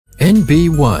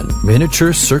NB1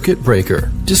 Miniature Circuit Breaker.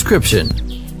 Description: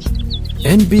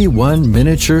 NB1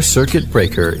 Miniature Circuit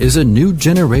Breaker is a new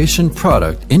generation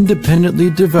product independently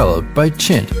developed by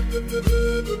Chint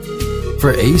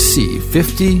for AC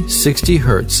 50-60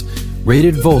 Hz,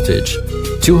 rated voltage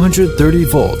 230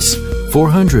 volts,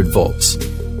 400 volts,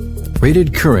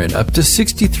 rated current up to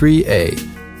 63A.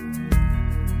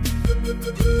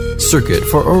 Circuit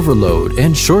for overload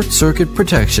and short circuit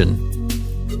protection.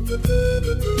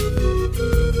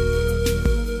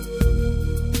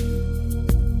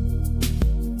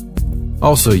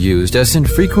 Also used as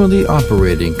infrequently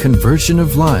operating conversion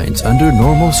of lines under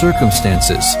normal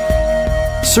circumstances.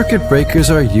 Circuit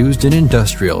breakers are used in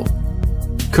industrial,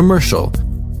 commercial,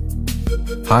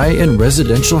 high and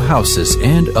residential houses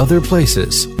and other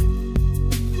places.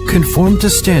 Conform to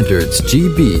standards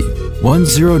GB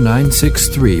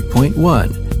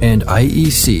 10963.1 and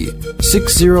IEC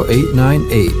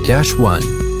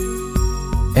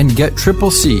 60898-1 and get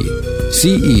CCC,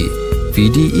 CE,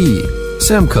 VDE,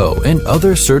 SEMCO, and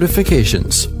other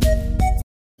certifications.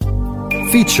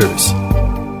 Features: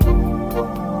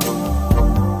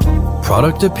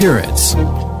 product appearance.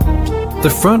 The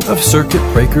front of circuit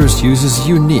breakers uses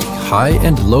unique high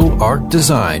and low arc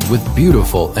design with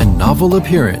beautiful and novel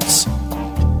appearance.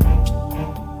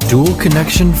 Dual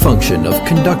connection function of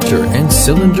conductor and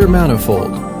cylinder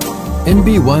manifold.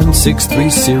 NB163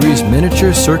 series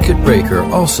miniature circuit breaker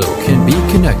also can be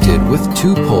connected with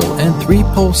 2-pole and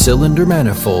 3-pole cylinder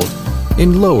manifold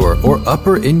in lower or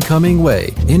upper incoming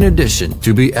way, in addition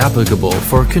to be applicable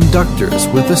for conductors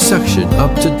with a section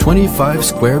up to 25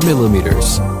 square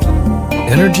millimeters.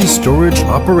 Energy storage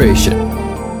operation.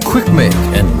 Quick make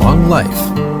and long life.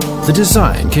 The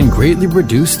design can greatly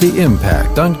reduce the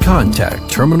impact on contact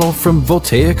terminal from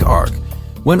voltaic arc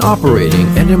when operating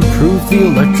and improve the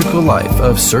electrical life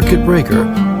of circuit breaker.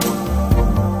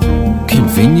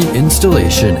 Convenient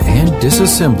installation and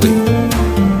disassembly.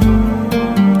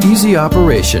 Easy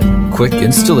operation, quick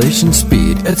installation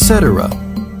speed, etc.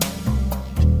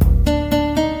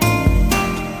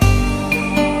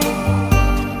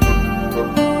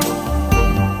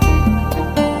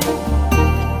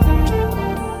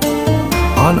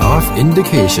 On-off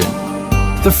indication.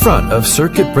 The front of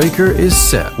circuit breaker is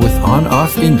set with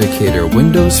on-off indicator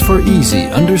windows for easy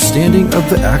understanding of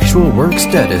the actual work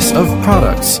status of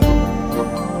products.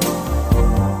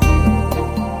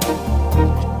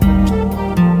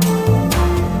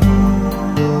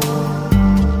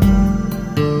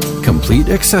 Complete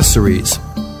accessories.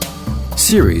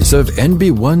 Series of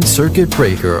NB1 circuit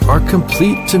breaker are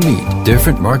complete to meet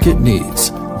different market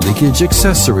needs. Leakage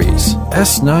accessories,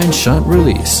 S9 shunt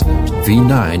release,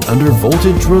 V9 under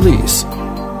voltage release,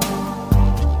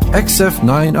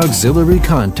 XF9 auxiliary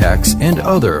contacts and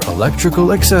other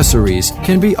electrical accessories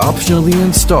can be optionally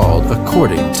installed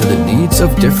according to the needs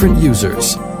of different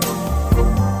users.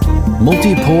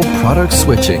 Multi-pole product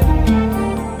switching.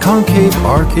 Concave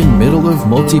arc in middle of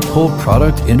multi-pole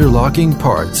product interlocking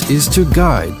parts is to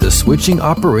guide the switching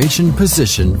operation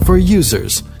position for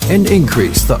users and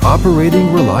increase the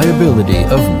operating reliability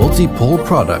of multi-pole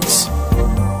products.